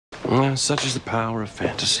Yeah, such is the power of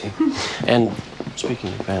fantasy. And speaking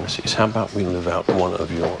of fantasies, how about we live out one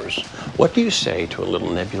of yours? What do you say to a little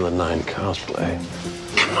Nebula 9 cosplay?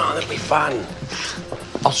 Come on, it'll be fun.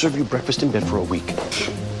 I'll serve you breakfast in bed for a week.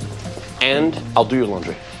 And I'll do your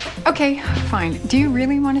laundry. Okay, fine. Do you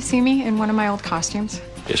really want to see me in one of my old costumes?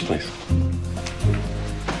 Yes, please.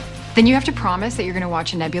 Then you have to promise that you're going to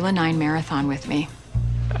watch a Nebula 9 marathon with me.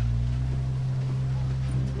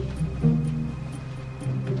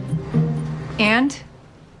 And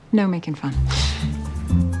no making fun.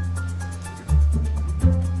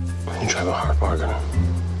 You drive a hard bargain,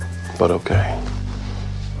 but okay.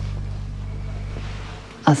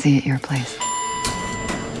 I'll see you at your place.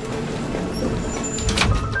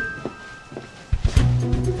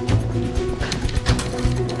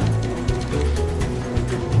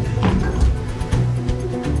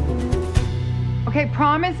 Okay,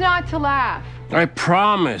 promise not to laugh. I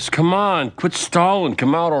promise. Come on, quit stalling.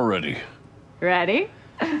 Come out already. Ready?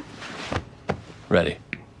 Ready.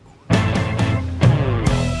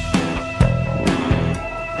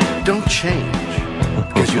 Don't change.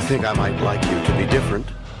 Because you think I might like you to be different.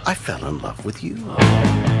 I fell in love with you.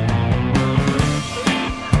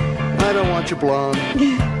 I don't want you blonde.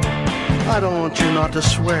 I don't want you not to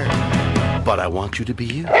swear. But I want you to be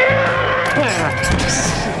you. Do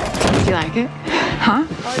you like it? Huh?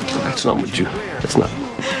 That's not what you... That's not...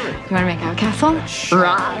 You want to make out, Castle?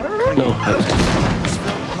 No.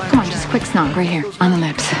 Come on, just a quick snog right here, on the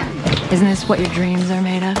lips. Isn't this what your dreams are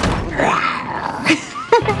made of?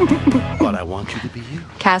 But I want you to be you.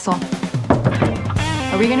 Castle,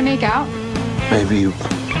 are we gonna make out? Maybe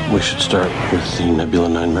we should start with the Nebula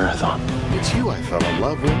 9 marathon. It's you I fell in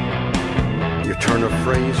love with. Your turn of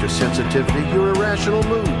phrase, your sensitivity, your irrational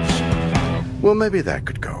moods. Well, maybe that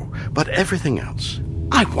could go. But everything else,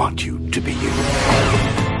 I want you to be you.